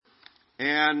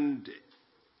And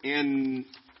in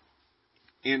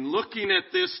looking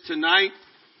at this tonight,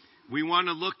 we want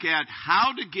to look at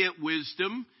how to get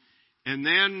wisdom and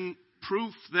then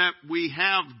proof that we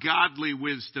have godly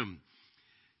wisdom.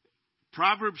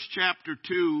 Proverbs chapter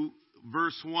 2,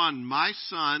 verse 1, "My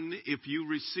son, if you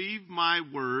receive my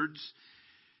words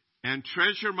and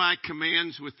treasure my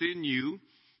commands within you,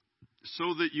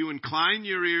 so that you incline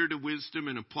your ear to wisdom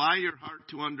and apply your heart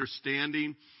to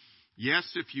understanding.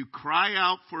 Yes, if you cry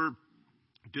out for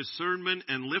discernment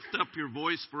and lift up your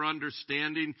voice for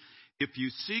understanding, if you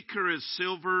seek her as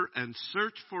silver and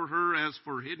search for her as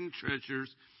for hidden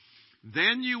treasures,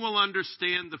 then you will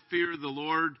understand the fear of the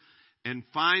Lord and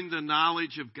find the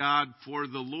knowledge of God. For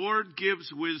the Lord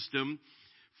gives wisdom.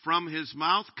 From his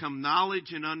mouth come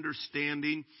knowledge and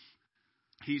understanding.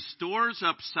 He stores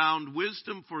up sound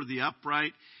wisdom for the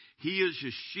upright. He is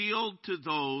a shield to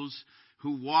those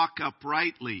who walk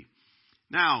uprightly."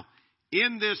 Now,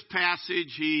 in this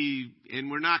passage, and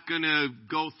we're not going to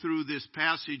go through this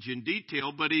passage in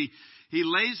detail, but he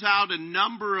lays out a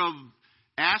number of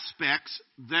aspects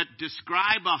that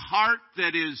describe a heart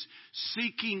that is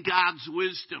seeking God's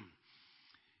wisdom.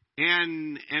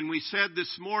 And we said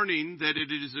this morning that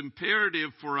it is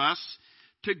imperative for us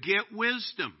to get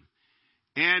wisdom.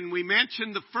 And we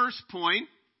mentioned the first point.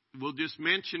 We'll just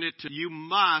mention it to you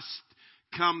must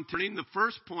come to the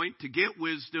first point to get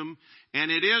wisdom.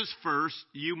 And it is first,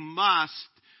 you must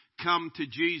come to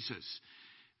Jesus.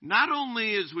 Not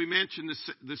only, as we mentioned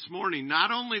this morning,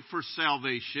 not only for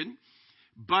salvation,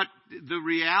 but the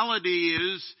reality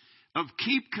is of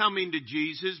keep coming to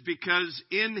Jesus, because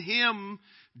in him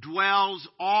dwells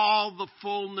all the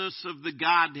fullness of the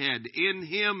Godhead. In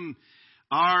him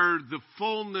are the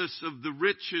fullness of the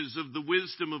riches of the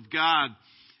wisdom of God.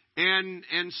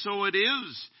 And so it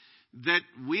is that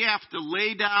we have to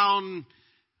lay down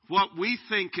what we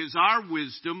think is our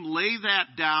wisdom, lay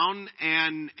that down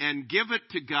and give it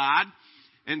to God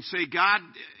and say, "God,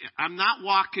 I'm not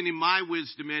walking in my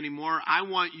wisdom anymore. I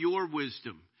want your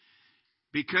wisdom."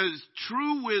 Because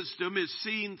true wisdom is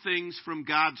seeing things from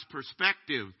God's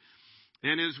perspective.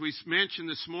 And as we mentioned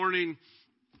this morning,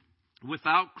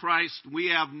 without Christ, we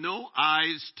have no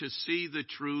eyes to see the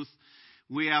truth.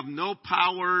 We have no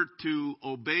power to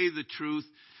obey the truth.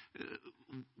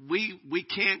 We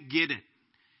can't get it.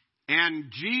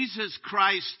 And Jesus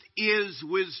Christ is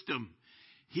wisdom.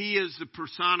 He is the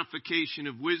personification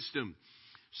of wisdom.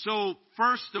 So,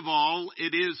 first of all,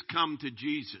 it is come to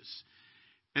Jesus.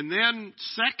 And then,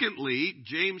 secondly,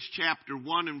 James chapter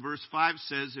 1 and verse 5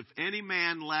 says, "If any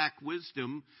man lack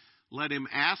wisdom, let him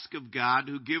ask of God,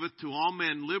 who giveth to all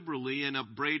men liberally and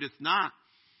upbraideth not."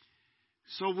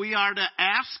 So we are to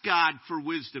ask God for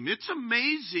wisdom. It's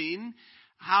amazing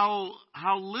how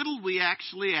little we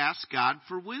actually ask God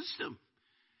for wisdom.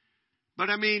 But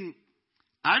I mean,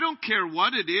 I don't care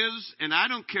what it is, and I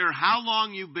don't care how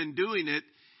long you've been doing it,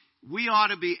 we ought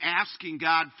to be asking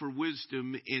God for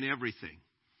wisdom in everything.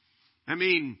 I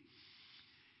mean,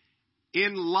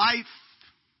 in life,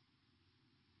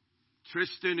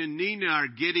 Tristan and Nina are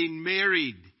getting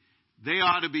married. They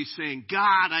ought to be saying,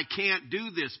 "God, I can't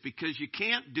do this," because you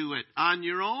can't do it on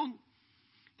your own.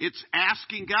 It's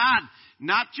asking God,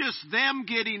 not just them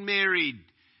getting married.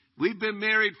 We've been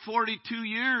married 42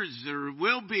 years, or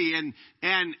will be,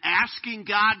 and asking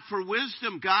God for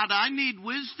wisdom. "God, I need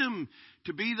wisdom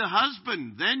to be the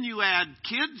husband." Then you add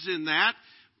kids in that.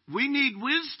 We need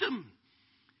wisdom.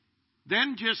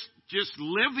 Then just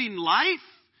living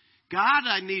life. "God,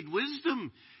 I need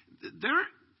wisdom."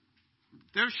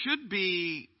 There should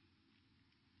be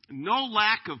no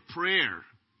lack of prayer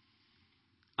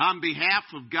on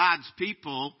behalf of God's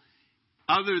people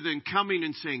other than coming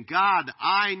and saying, "God,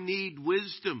 I need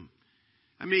wisdom."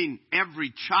 I mean, every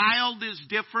child is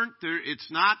different. It's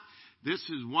not, this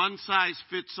is one size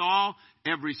fits all.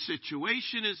 Every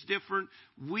situation is different.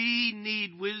 We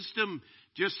need wisdom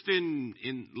just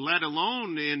let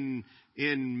alone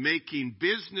in making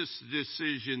business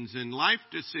decisions and life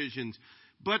decisions.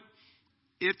 But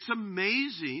it's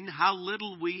amazing how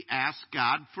little we ask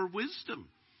God for wisdom.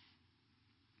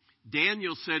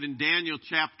 Daniel said in Daniel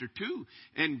chapter 2,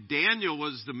 and Daniel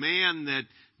was the man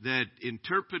that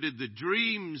interpreted the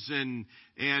dreams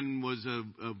and was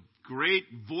a great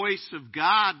voice of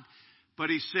God.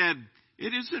 But he said,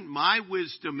 "It isn't my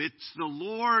wisdom, it's the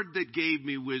Lord that gave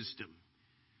me wisdom."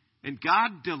 And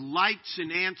God delights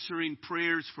in answering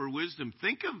prayers for wisdom.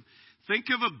 Think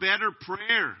of a better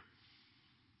prayer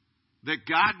that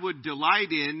God would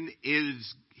delight in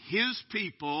is his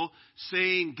people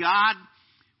saying, "God,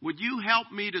 would you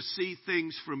help me to see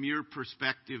things from your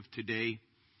perspective today?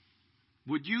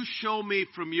 Would you show me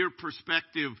from your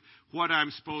perspective what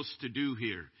I'm supposed to do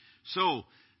here? So,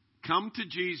 come to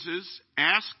Jesus,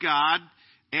 ask God,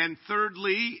 and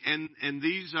thirdly, and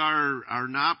these are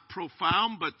not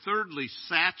profound, but thirdly,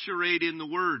 saturate in the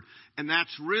Word. And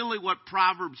that's really what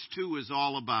Proverbs 2 is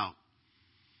all about.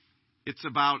 It's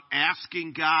about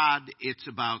asking God. It's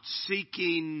about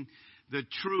seeking the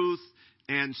truth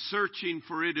and searching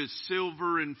for it as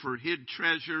silver and for hid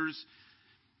treasures.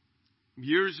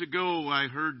 Years ago, I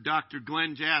heard Dr.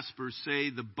 Glenn Jasper say,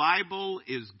 the Bible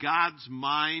is God's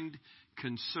mind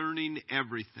concerning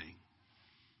everything.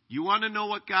 You want to know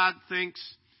what God thinks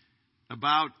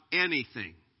about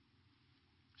anything?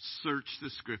 Search the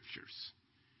Scriptures.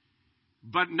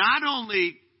 But not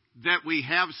only that we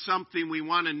have something we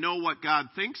want to know what God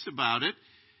thinks about it,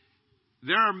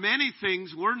 there are many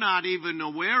things we're not even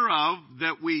aware of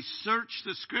that we search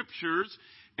the Scriptures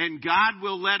and God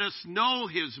will let us know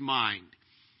His mind.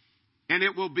 And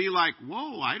it will be like,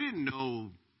 whoa, I didn't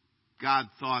know God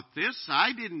thought this.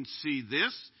 I didn't see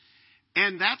this.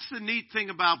 And that's the neat thing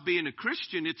about being a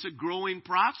Christian. It's a growing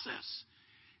process.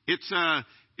 It's a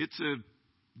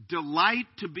delight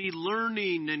to be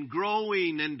learning and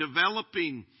growing and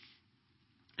developing.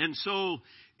 And so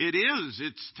it is.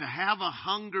 It's to have a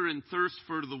hunger and thirst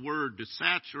for the Word, to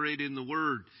saturate in the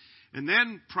Word. And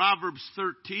then Proverbs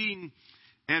 13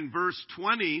 and verse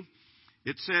 20,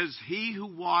 it says, he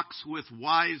who walks with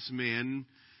wise men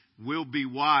will be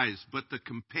wise, but the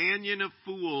companion of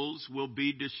fools will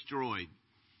be destroyed.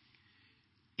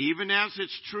 Even as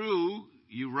it's true,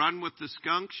 you run with the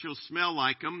skunks, you'll smell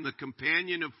like them. The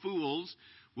companion of fools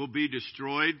will be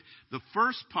destroyed. The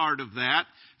first part of that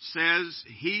says,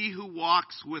 he who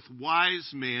walks with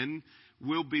wise men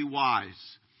will be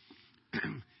wise.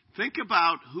 Think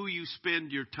about who you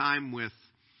spend your time with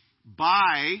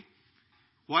by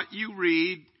what you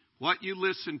read, what you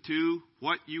listen to,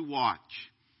 what you watch.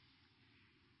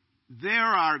 There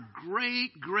are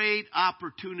great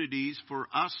opportunities for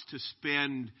us to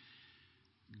spend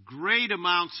great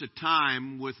amounts of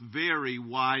time with very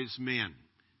wise men.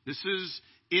 This is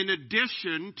in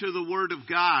addition to the Word of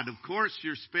God. Of course,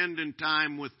 you're spending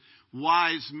time with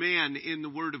wise men in the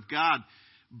Word of God.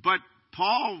 But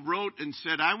Paul wrote and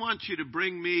said, I want you to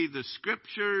bring me the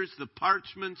Scriptures, the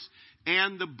parchments,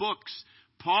 and the books.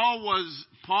 Paul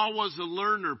was a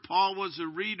learner. Paul was a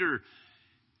reader.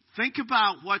 Think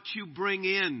about what you bring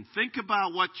in. Think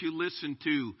about what you listen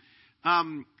to.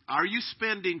 Are you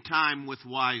spending time with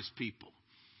wise people?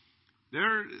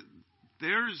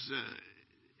 There's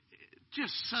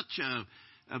just such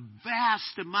a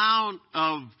vast amount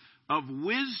of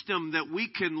wisdom that we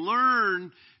can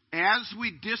learn as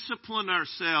we discipline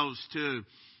ourselves to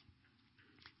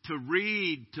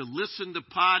read, to listen to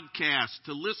podcasts,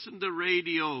 to listen to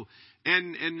radio,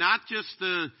 and not just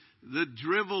the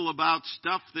drivel about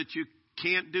stuff that you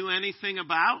can't do anything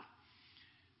about,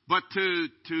 but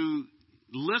to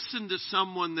listen to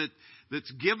someone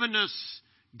that's given us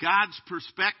God's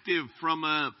perspective from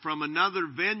another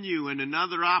venue and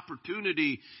another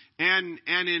opportunity, and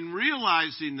in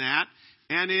realizing that,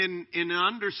 and in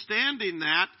understanding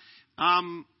that,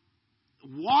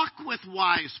 walk with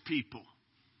wise people.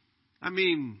 I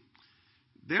mean,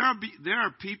 there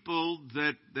are people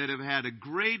that have had a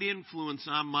great influence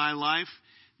on my life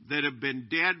that have been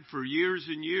dead for years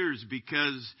and years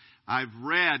because I've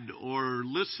read or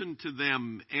listened to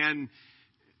them, and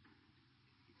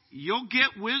you'll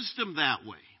get wisdom that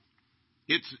way.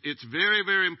 It's very,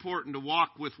 very important to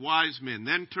walk with wise men.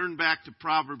 Then turn back to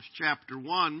Proverbs chapter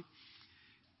 1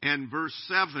 and verse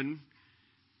 7.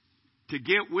 To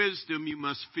get wisdom, you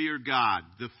must fear God.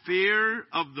 The fear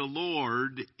of the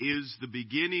Lord is the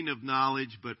beginning of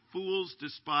knowledge, but fools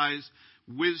despise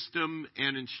wisdom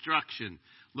and instruction.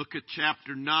 Look at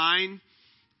chapter 9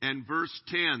 and verse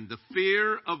 10. The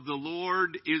fear of the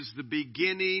Lord is the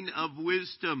beginning of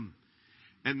wisdom,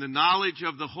 and the knowledge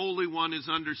of the Holy One is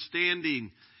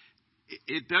understanding.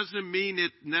 It doesn't mean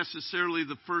it necessarily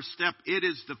the first step. It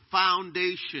is the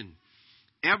foundation.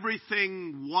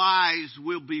 Everything wise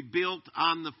will be built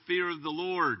on the fear of the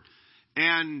Lord.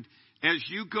 And as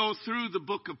you go through the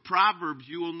book of Proverbs,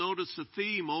 you will notice a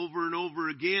theme over and over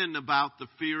again about the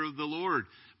fear of the Lord.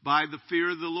 By the fear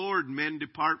of the Lord, men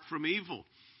depart from evil.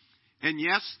 And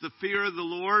yes, the fear of the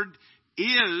Lord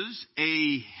is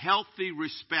a healthy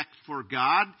respect for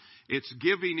God. It's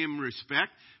giving Him respect,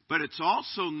 but it's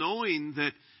also knowing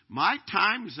that my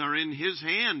times are in His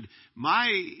hand.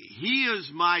 He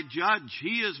is my judge.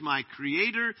 He is my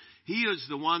creator. He is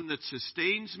the one that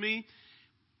sustains me.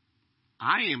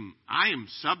 I am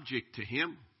subject to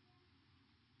Him.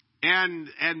 And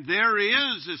there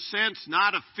is a sense,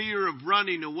 not a fear of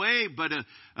running away, but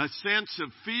a sense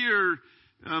of fear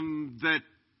that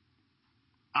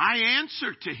I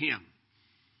answer to Him.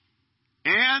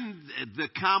 And the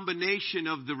combination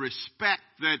of the respect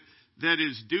that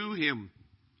is due Him.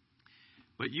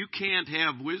 But you can't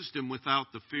have wisdom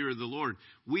without the fear of the Lord.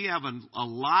 We have a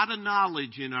lot of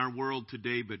knowledge in our world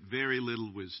today, but very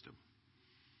little wisdom.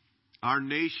 Our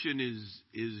nation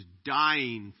is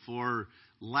dying for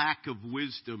lack of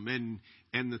wisdom.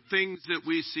 And the things that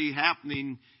we see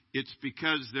happening, it's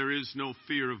because there is no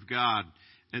fear of God.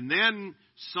 And then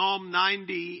Psalm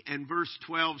 90 and verse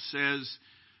 12 says,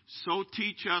 "So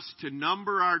teach us to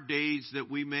number our days that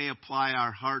we may apply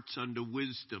our hearts unto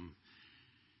wisdom."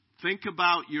 Think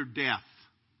about your death.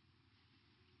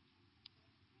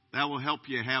 That will help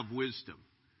you have wisdom.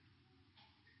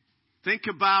 Think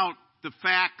about the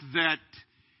fact that,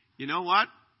 you know what?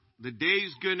 The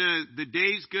day's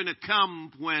gonna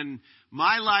come when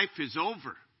my life is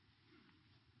over.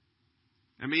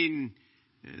 I mean,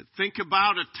 think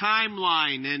about a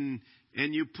timeline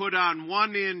and you put on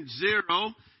one end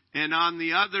 0 and on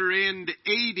the other end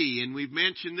 80. And we've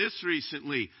mentioned this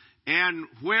recently. And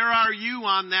where are you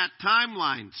on that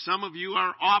timeline? Some of you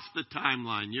are off the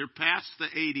timeline. You're past the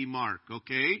 80 mark,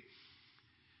 okay?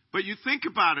 But you think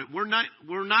about it. We're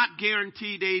not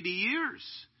guaranteed 80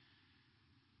 years.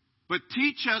 But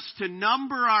teach us to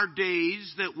number our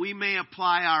days that we may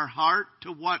apply our heart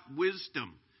to what?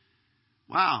 Wisdom.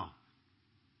 Wow.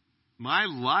 My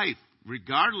life,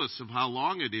 regardless of how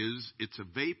long it is, it's a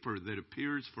vapor that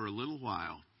appears for a little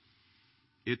while.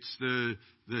 It's the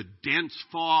dense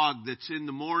fog that's in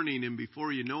the morning, and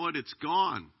before you know it, it's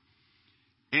gone.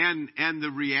 And the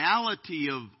reality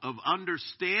of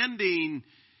understanding,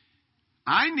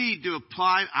 I need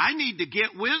to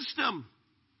get wisdom.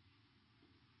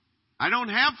 I don't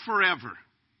have forever.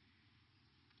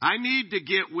 I need to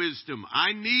get wisdom.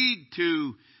 I need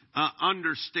to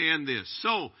understand this.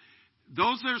 So,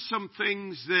 those are some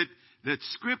things that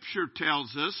Scripture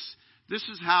tells us. This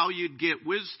is how you'd get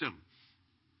wisdom.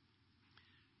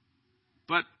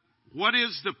 But what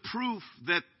is the proof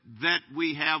that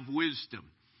we have wisdom?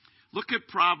 Look at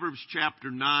Proverbs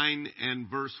chapter 9 and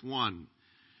verse 1.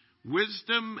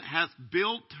 "Wisdom hath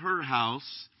built her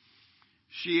house.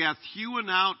 She hath hewn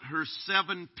out her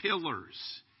 7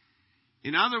 pillars."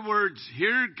 In other words,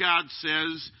 here God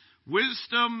says,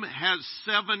 wisdom has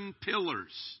 7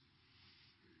 pillars.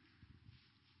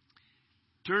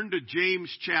 Turn to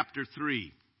James chapter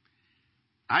 3.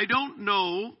 I don't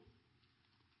know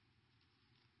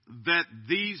that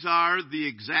these are the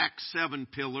exact 7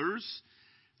 pillars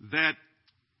that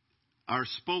are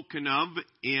spoken of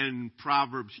in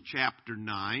Proverbs chapter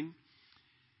 9.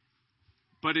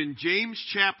 But in James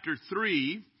chapter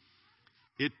 3,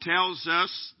 it tells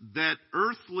us that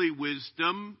earthly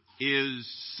wisdom is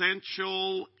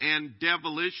sensual and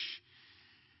devilish.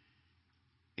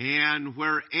 And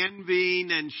where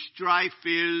envying and strife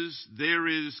is, there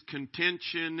is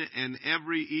contention and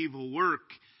every evil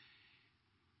work.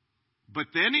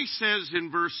 But then he says in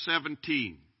verse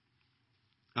 17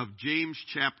 of James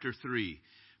chapter 3,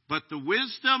 "But the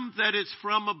wisdom that is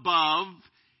from above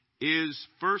is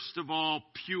first of all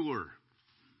pure."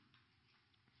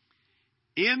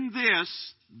 In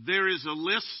this, there is a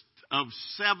list of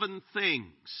 7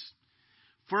 things.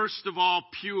 First of all,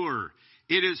 pure.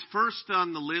 It is first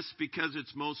on the list because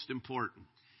it's most important.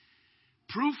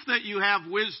 Proof that you have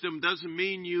wisdom doesn't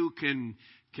mean you can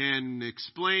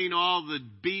explain all the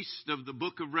beasts of the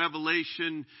book of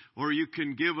Revelation, or you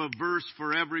can give a verse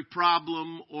for every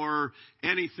problem or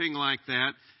anything like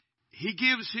that. He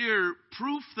gives here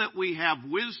proof that we have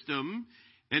wisdom,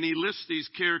 and he lists these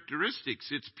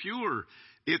characteristics. It's pure,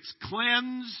 it's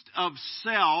cleansed of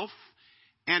self,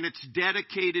 and it's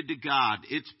dedicated to God.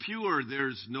 It's pure.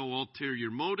 There's no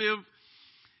ulterior motive.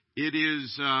 It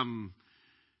is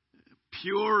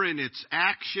pure in its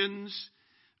actions.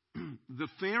 The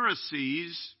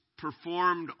Pharisees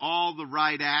performed all the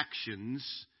right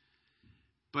actions,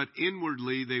 but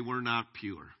inwardly they were not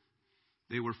pure.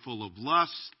 They were full of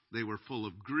lust. They were full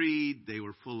of greed. They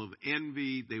were full of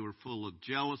envy. They were full of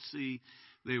jealousy.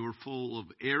 They were full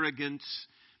of arrogance.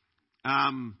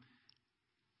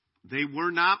 They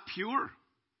were not pure.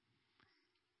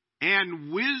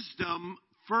 And wisdom,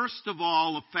 first of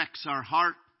all, affects our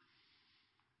heart.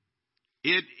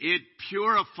 It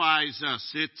purifies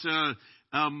us. It's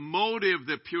a motive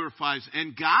that purifies.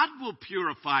 And God will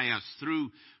purify us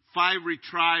through fiery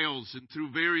trials and through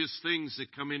various things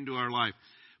that come into our life.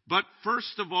 But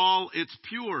first of all, it's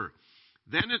pure.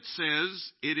 Then it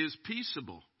says it is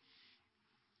peaceable.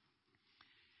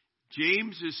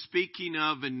 James is speaking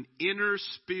of an inner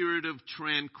spirit of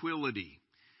tranquility.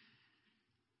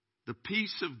 The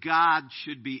peace of God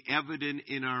should be evident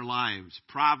in our lives.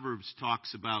 Proverbs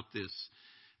talks about this.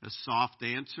 A soft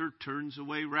answer turns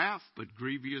away wrath, but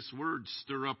grievous words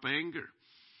stir up anger.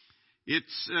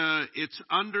 It's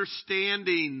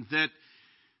understanding that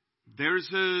there's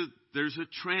a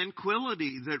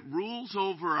tranquility that rules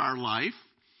over our life,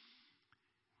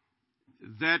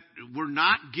 that we're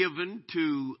not given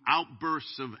to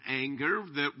outbursts of anger,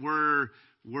 that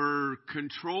we're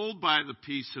controlled by the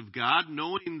peace of God,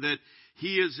 knowing that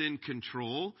He is in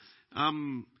control.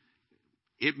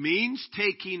 It means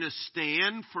taking a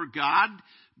stand for God,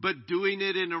 but doing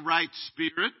it in a right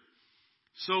spirit.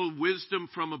 So wisdom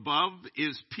from above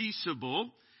is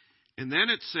peaceable. And then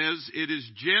it says it is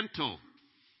gentle.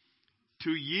 To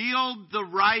yield the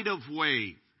right of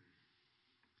way.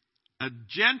 A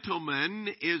gentleman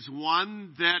is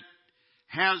one that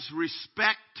has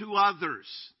respect to others.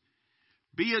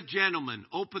 Be a gentleman.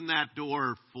 Open that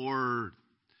door for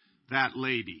that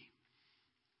lady.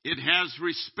 It has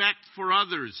respect for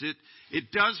others.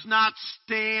 It does not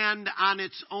stand on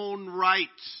its own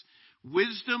rights.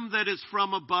 Wisdom that is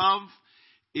from above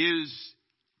is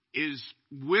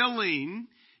willing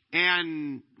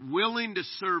and willing to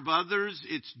serve others.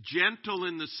 It's gentle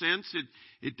in the sense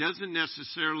it doesn't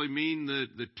necessarily mean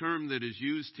the term that is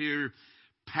used here,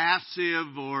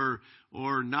 passive or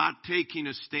not taking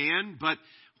a stand. But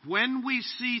when we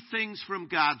see things from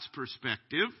God's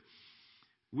perspective,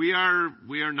 we are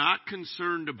not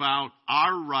concerned about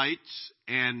our rights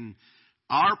and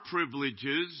our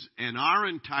privileges and our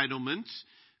entitlements,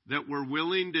 that we're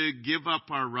willing to give up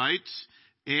our rights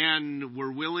and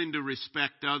we're willing to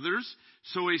respect others.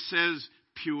 So he says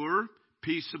pure,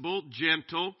 peaceable,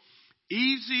 gentle,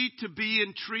 easy to be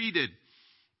entreated.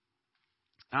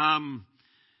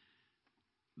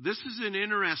 This is an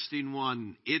interesting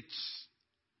one. It's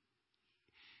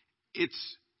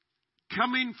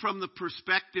coming from the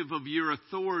perspective of your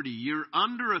authority. You're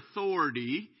under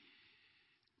authority,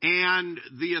 and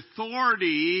the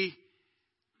authority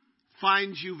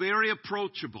finds you very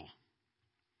approachable,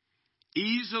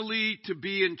 easily to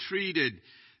be entreated.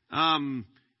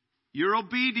 You're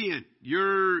obedient.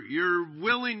 You're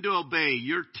willing to obey.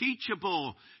 You're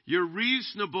teachable. You're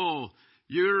reasonable.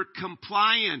 You're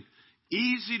compliant.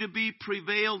 Easy to be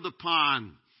prevailed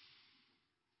upon.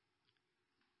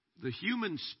 The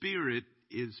human spirit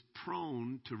is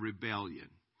prone to rebellion,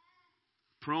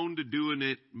 prone to doing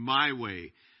it my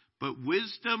way. But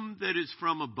wisdom that is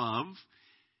from above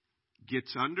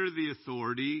gets under the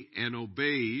authority and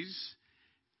obeys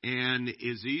and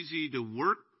is easy to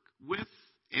work with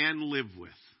and live with.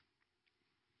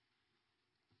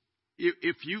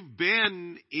 If you've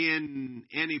been in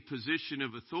any position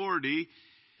of authority,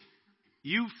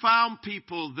 you've found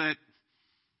people that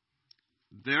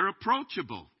they're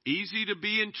approachable, easy to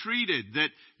be entreated, that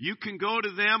you can go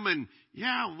to them and,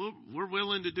 yeah, we're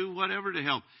willing to do whatever to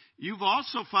help. You've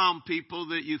also found people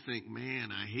that you think,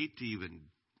 man, I hate to even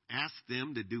ask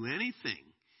them to do anything.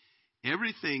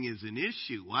 Everything is an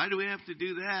issue. Why do we have to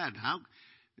do that?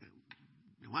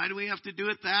 Why do we have to do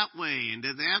it that way? And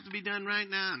does it have to be done right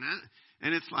now?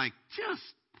 And it's like,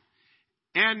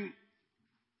 and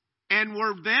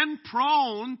we're then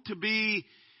prone to be,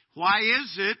 why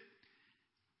is it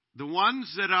the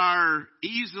ones that are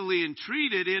easily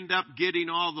entreated end up getting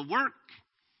all the work?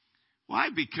 Why?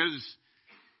 Because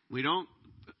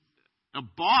a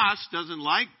boss doesn't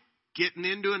like getting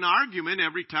into an argument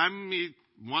every time he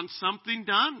wants something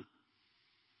done.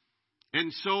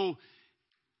 And so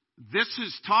this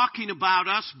is talking about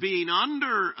us being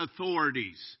under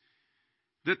authorities,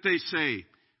 that they say,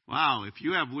 wow, if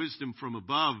you have wisdom from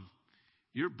above,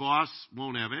 your boss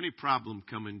won't have any problem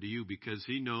coming to you because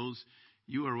he knows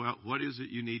you are, what is it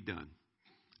you need done?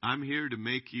 I'm here to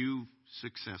make you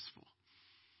successful,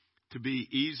 to be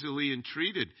easily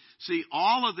entreated. See,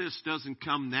 all of this doesn't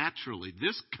come naturally.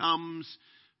 This comes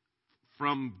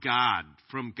from God,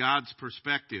 from God's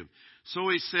perspective. So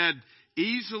he said,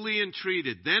 easily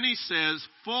entreated. Then he says,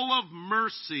 full of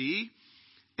mercy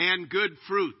and good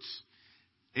fruits.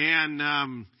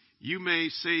 And you may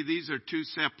say these are two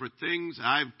separate things.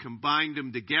 I've combined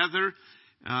them together.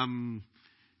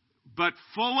 But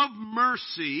full of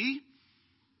mercy,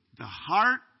 the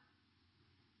heart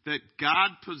that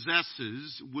God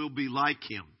possesses will be like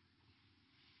Him.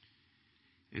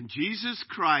 And Jesus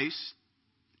Christ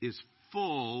is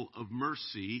full of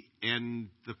mercy, and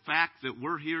the fact that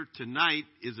we're here tonight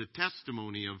is a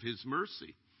testimony of His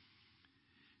mercy.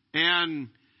 And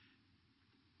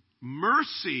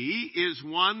Mercy is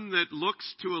one that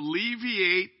looks to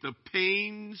alleviate the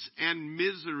pains and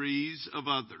miseries of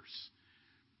others.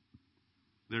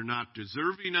 They're not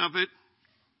deserving of it,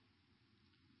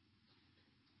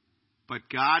 but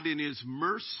God in His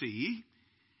mercy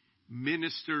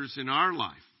ministers in our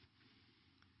life.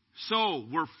 So,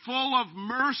 we're full of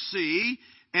mercy,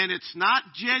 and it's not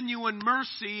genuine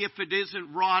mercy if it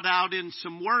isn't wrought out in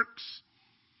some works.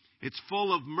 It's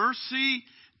full of mercy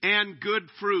and good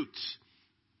fruits.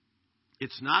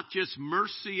 It's not just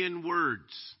mercy in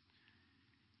words.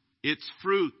 It's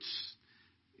fruits.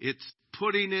 It's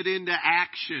putting it into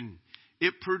action.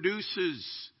 It produces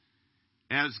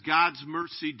as God's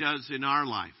mercy does in our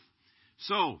life.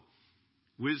 So,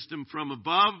 wisdom from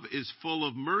above is full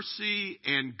of mercy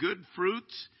and good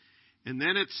fruits. And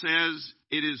then it says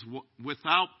it is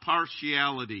without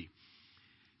partiality.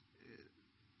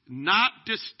 Not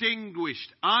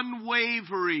distinguished,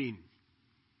 unwavering.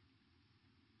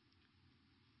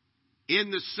 In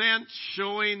the sense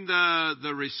showing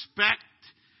the respect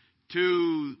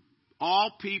to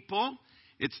all people.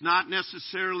 It's not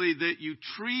necessarily that you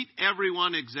treat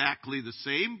everyone exactly the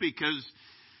same, because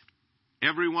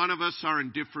every one of us are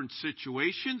in different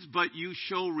situations, but you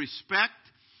show respect.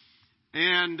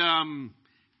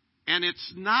 And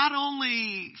it's not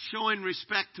only showing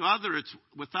respect to others, it's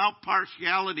without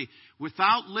partiality,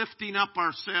 without lifting up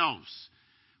ourselves,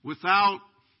 without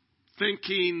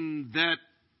thinking that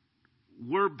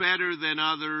we're better than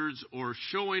others, or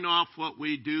showing off what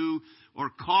we do, or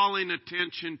calling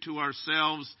attention to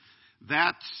ourselves.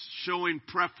 That's showing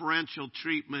preferential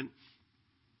treatment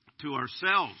to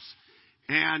ourselves.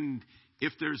 And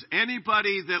if there's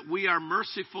anybody that we are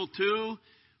merciful to,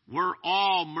 we're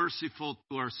all merciful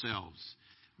to ourselves.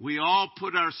 We all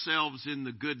put ourselves in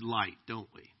the good light, don't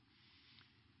we?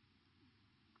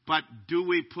 But do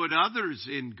we put others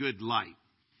in good light?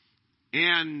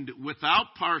 And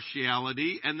without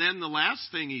partiality. And then the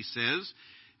last thing he says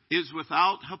is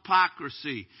without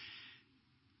hypocrisy.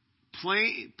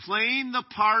 Playing the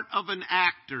part of an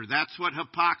actor. That's what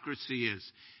hypocrisy is.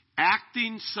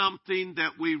 Acting something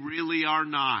that we really are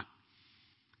not.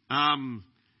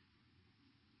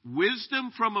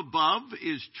 Wisdom from above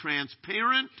is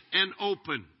transparent and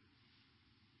open.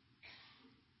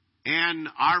 And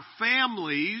our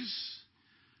families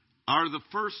are the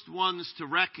first ones to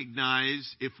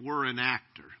recognize if we're an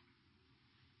actor,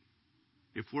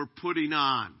 if we're putting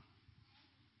on.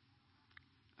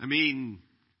 I mean,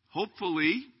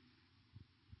 hopefully,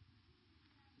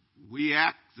 we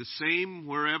act the same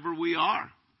wherever we are.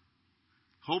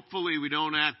 Hopefully, we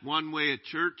don't act one way at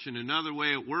church and another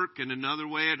way at work and another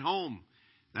way at home.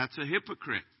 That's a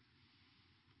hypocrite.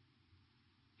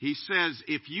 He says,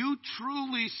 if you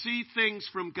truly see things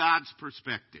from God's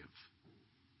perspective,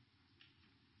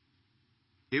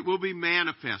 it will be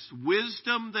manifest.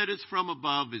 Wisdom that is from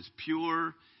above is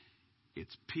pure,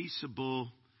 it's peaceable,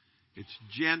 it's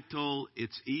gentle,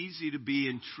 it's easy to be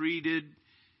entreated,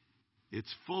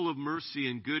 it's full of mercy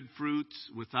and good fruits,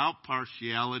 without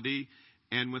partiality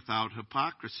and without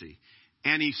hypocrisy.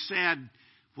 And he said,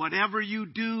 whatever you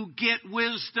do, get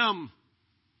wisdom.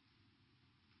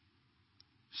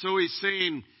 So he's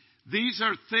saying, these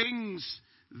are things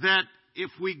that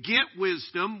if we get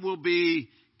wisdom will be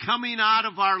coming out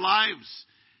of our lives.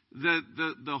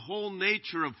 The whole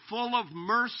nature of full of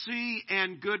mercy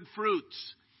and good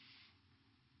fruits.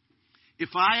 If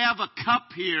I have a cup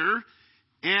here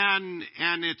and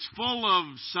it's full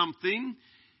of something,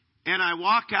 and I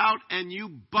walk out and you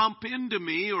bump into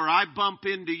me or I bump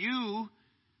into you,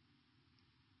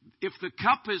 if the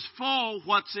cup is full,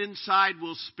 what's inside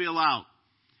will spill out.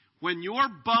 When you're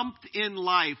bumped in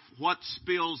life, what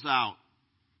spills out?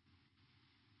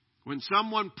 When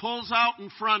someone pulls out in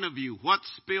front of you, what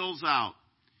spills out?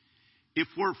 If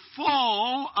we're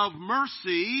full of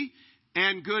mercy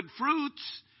and good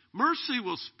fruits, mercy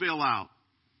will spill out.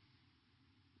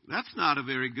 That's not a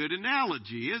very good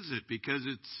analogy, is it? Because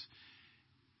it's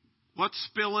what's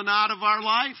spilling out of our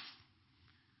life?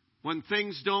 When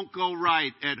things don't go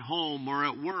right at home or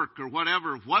at work or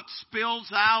whatever, what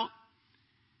spills out?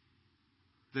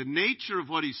 The nature of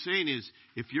what he's saying is,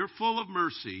 if you're full of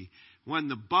mercy, when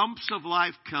the bumps of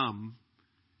life come,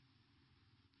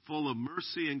 full of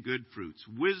mercy and good fruits,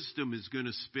 wisdom is going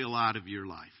to spill out of your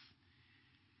life.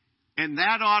 And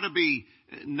that ought to be,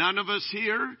 none of us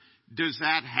here, does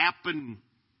that happen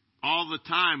all the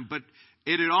time? But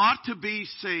it ought to be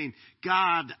saying,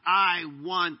 God, I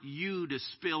want you to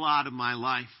spill out of my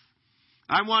life.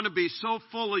 I want to be so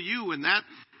full of you. And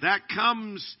that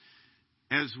comes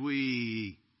as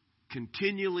we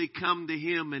continually come to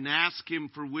Him and ask Him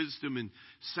for wisdom and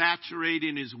saturate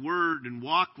in His Word and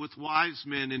walk with wise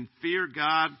men and fear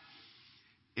God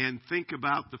and think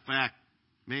about the fact,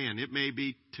 man, it may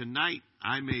be tonight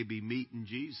I may be meeting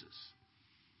Jesus.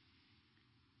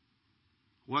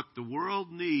 What the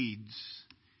world needs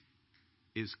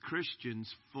is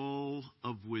Christians full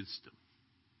of wisdom.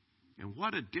 And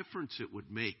what a difference it would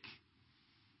make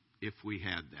if we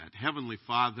had that. Heavenly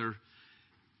Father,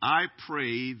 I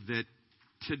pray that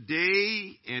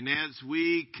today and as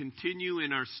we continue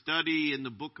in our study in the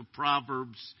book of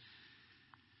Proverbs,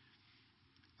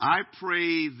 I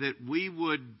pray that we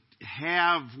would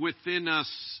have within us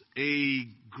a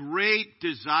great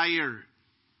desire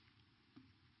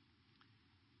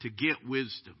to get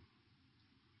wisdom,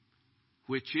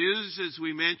 which is, as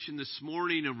we mentioned this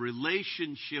morning, a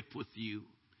relationship with you.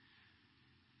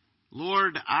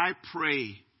 Lord, I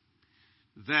pray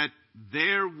that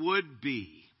there would be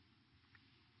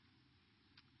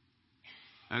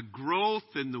a growth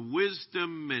in the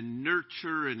wisdom and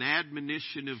nurture and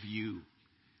admonition of you.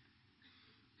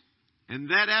 And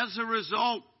that as a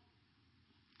result,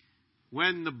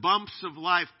 when the bumps of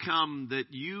life come,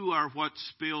 that you are what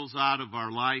spills out of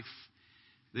our life,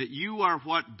 that you are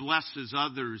what blesses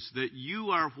others, that you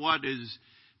are what is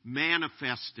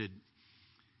manifested.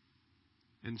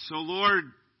 And so, Lord,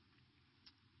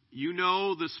 you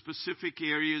know the specific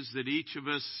areas that each of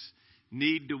us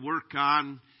need to work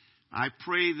on. I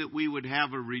pray that we would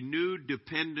have a renewed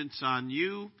dependence on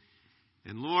you.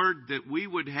 And Lord, that we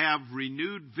would have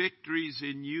renewed victories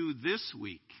in you this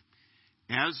week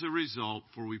as a result.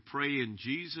 For we pray in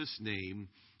Jesus' name,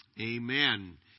 amen.